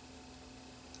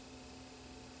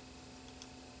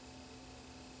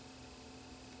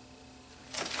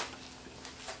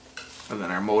 And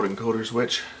then our mode encoder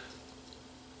switch.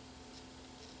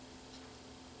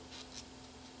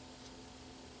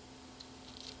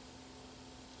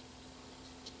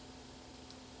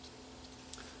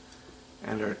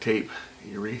 find our tape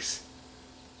erase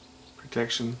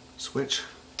protection switch.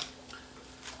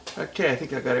 Okay, I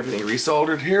think I got everything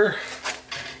resoldered here.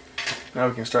 Now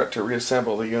we can start to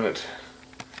reassemble the unit.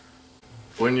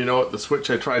 When you know it, the switch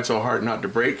I tried so hard not to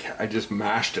break, I just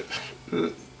mashed it.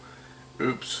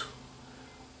 Oops.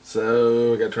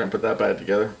 So I gotta try and put that back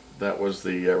together. That was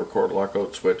the record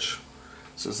lockout switch.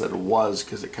 So that it was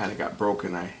because it kind of got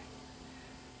broken. I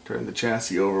turned the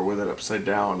chassis over with it upside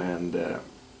down and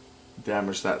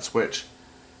damaged that switch.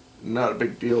 Not a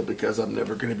big deal because I'm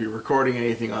never going to be recording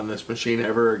anything on this machine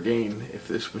ever again. If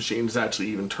this machine is actually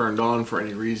even turned on for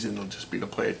any reason, it'll just be to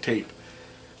play a tape.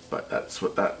 But that's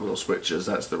what that little switch is.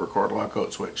 That's the record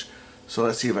lockout switch. So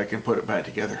let's see if I can put it back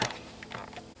together.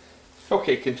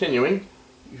 Okay, continuing.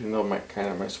 Even though my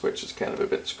switch is kind of a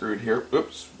bit screwed here.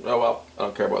 Oops. Oh well, I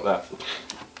don't care about that.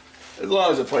 As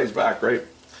long as it plays back, right?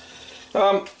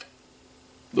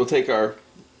 We'll take our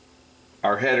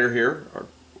header here,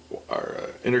 our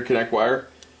interconnect wire.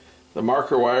 The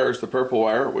marker wire is the purple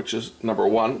wire, which is number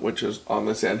 1, which is on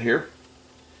this end here.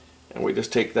 And we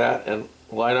just take that and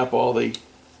line up all the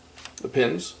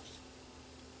pins,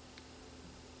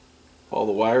 all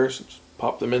the wires, just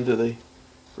pop them into the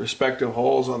respective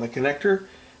holes on the connector,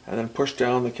 and then push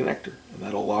down the connector, and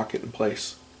that'll lock it in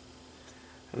place.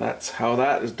 And that's how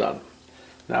that is done.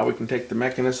 Now we can take the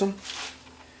mechanism,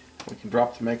 we can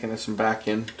drop the mechanism back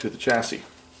into the chassis.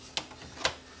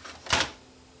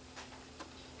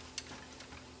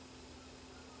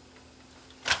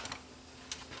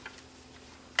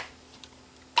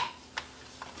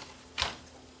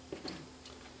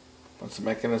 Once the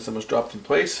mechanism is dropped in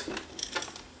place,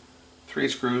 3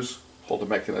 screws hold the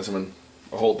mechanism and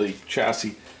hold the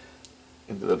chassis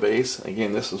into the base.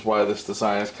 Again, this is why this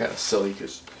design is kind of silly,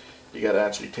 because you got to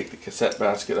actually take the cassette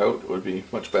basket out. It would be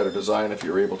much better design if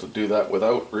you were able to do that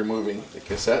without removing the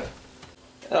cassette.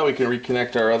 Now we can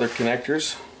reconnect our other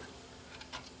connectors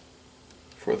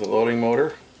for the loading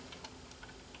motor,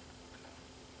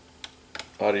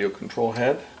 audio control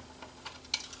head,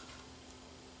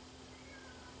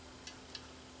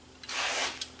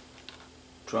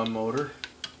 drum motor,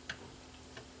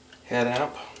 head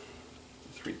amp,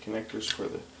 3 connectors for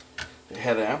the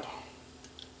head amp.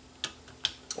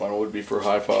 One would be for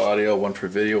hi-fi audio, one for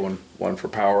video, and one for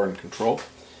power and control.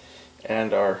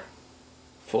 And our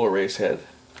full erase head.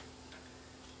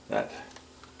 That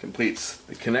completes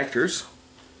the connectors.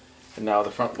 And now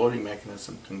the front loading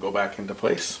mechanism can go back into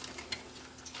place.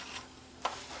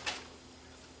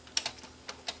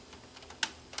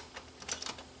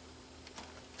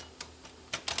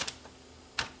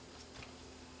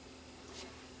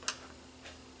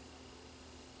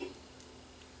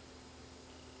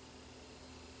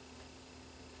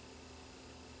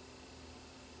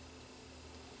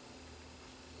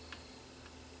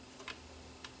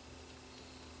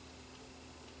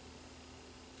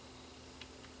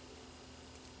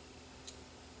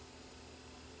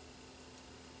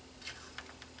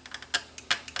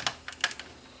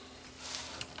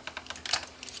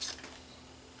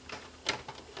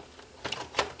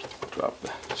 Drop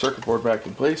the circuit board back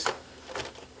in place.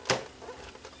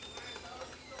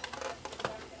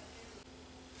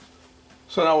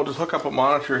 So now we'll just hook up a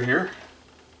monitor here.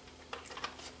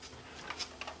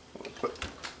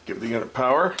 Give the unit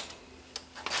power.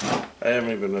 I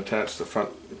haven't even attached the front,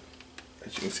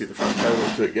 as you can see, the front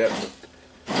cover to it yet,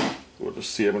 but we'll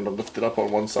just see. I'm going to lift it up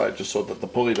on one side just so that the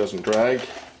pulley doesn't drag.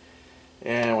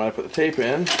 And when I put the tape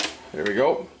in, there we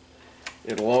go.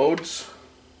 It loads.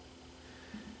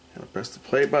 I'll press the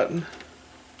play button,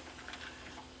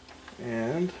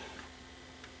 and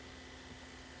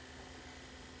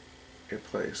it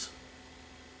plays.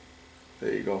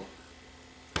 There you go.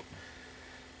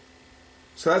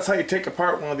 So that's how you take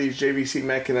apart one of these JVC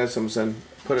mechanisms and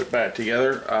put it back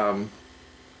together.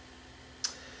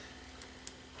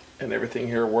 And everything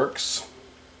here works.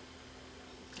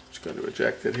 Just going to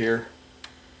eject it here.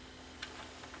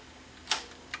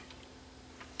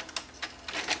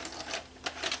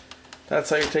 That's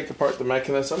how you take apart the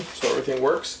mechanism, so everything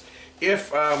works.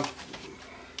 If the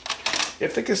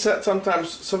cassette,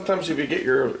 sometimes if you get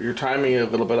your timing a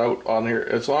little bit out on here,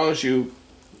 as long as you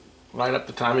line up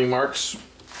the timing marks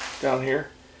down here,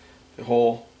 the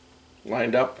hole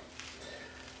lined up,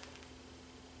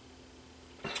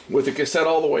 with the cassette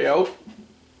all the way out,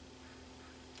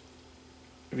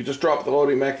 if you just drop the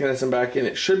loading mechanism back in,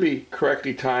 it should be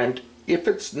correctly timed. If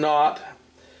it's not,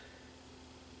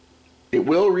 it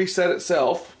will reset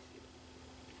itself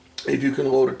if you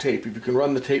can load a tape. If you can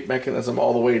run the tape mechanism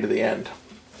all the way to the end,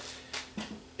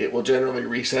 it will generally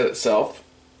reset itself.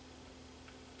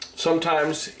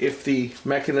 Sometimes if the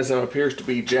mechanism appears to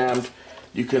be jammed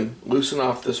you can loosen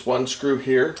off this one screw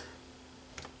here,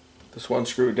 this one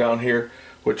screw down here,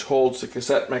 which holds the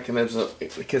cassette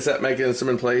mechanism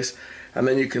in place, and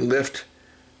then you can lift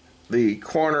the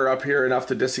corner up here enough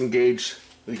to disengage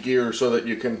the gear so that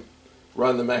you can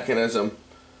run the mechanism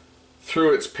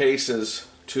through its paces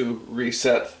to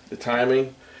reset the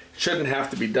timing. Shouldn't have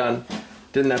to be done.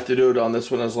 Didn't have to do it on this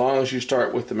one, as long as you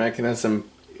start with the mechanism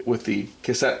with the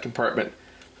cassette compartment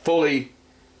fully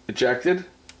ejected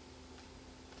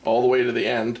all the way to the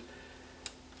end,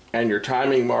 and your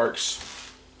timing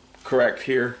marks correct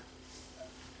here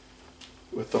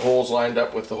with the holes lined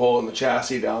up with the hole in the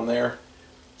chassis down there,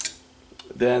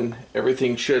 then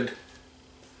everything should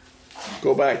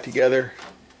go back together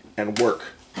and work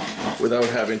without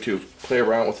having to play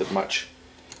around with it much.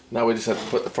 Now we just have to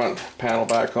put the front panel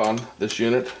back on this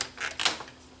unit.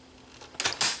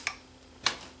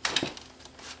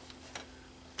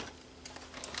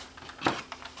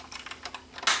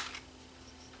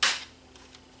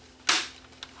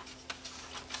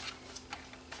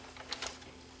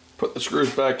 Put the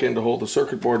screws back in to hold the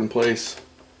circuit board in place.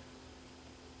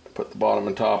 Put the bottom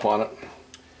and top on it.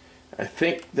 I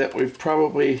think that we've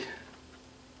probably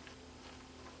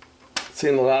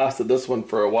seen the last of this one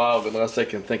for a while, unless I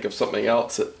can think of something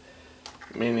else that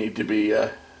may need to be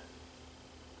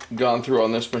gone through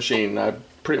on this machine. I've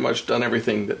pretty much done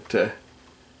everything that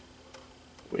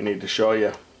we need to show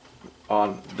you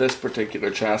on this particular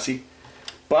chassis,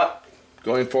 but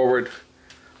going forward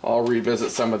I'll revisit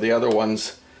some of the other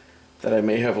ones that I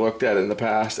may have looked at in the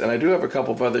past, and I do have a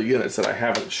couple of other units that I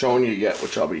haven't shown you yet,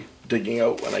 which I'll be digging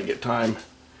out when I get time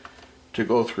to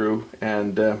go through,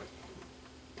 and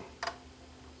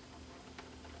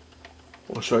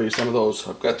we'll show you some of those.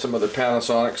 I've got some other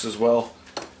Panasonics as well.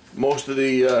 Most of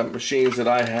the machines that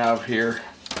I have here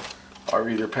are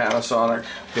either Panasonic,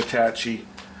 Hitachi,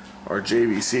 or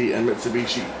JVC and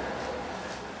Mitsubishi.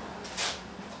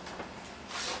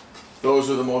 Those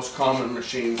are the most common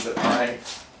machines that I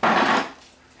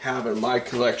have in my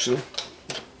collection.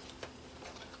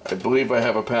 I believe I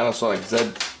have a Panasonic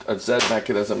Z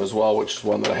mechanism as well, which is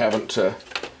one that I haven't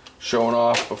shown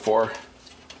off before.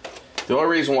 The only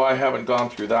reason why I haven't gone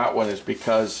through that one is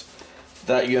because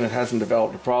that unit hasn't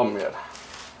developed a problem yet.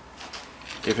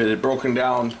 If it had broken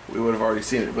down, we would have already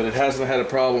seen it, but it hasn't had a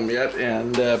problem yet,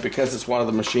 and because it's one of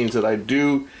the machines that I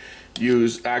do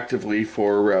use actively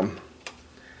for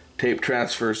tape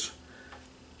transfers,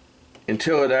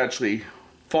 until it actually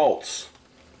faults,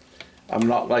 I'm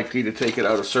not likely to take it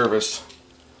out of service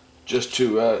just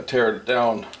to tear it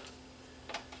down.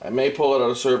 I may pull it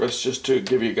out of service just to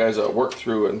give you guys a work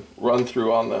through and run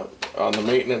through on the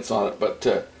maintenance on it, but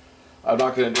I'm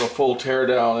not going to do a full tear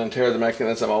down and tear the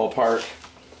mechanism all apart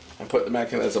and put the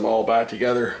mechanism all back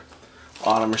together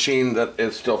on a machine that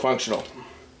is still functional.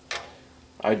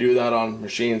 I do that on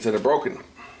machines that are broken,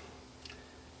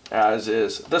 as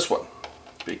is this one,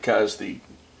 because the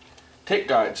tape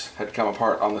guides had come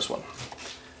apart on this one.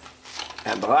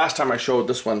 And the last time I showed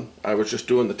this one, I was just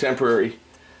doing the temporary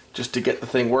just to get the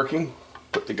thing working,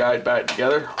 put the guide back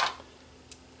together.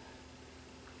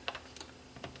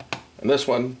 And this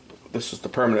one, this is the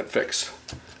permanent fix,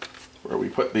 where we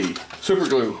put the super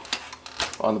glue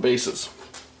on the bases.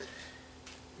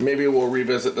 Maybe we'll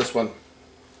revisit this one.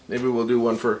 Maybe we'll do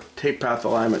one for tape path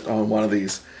alignment on one of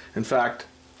these. In fact,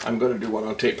 I'm going to do one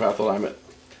on tape path alignment,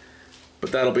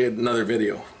 but that'll be another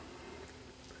video.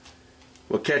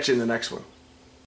 We'll catch you in the next one.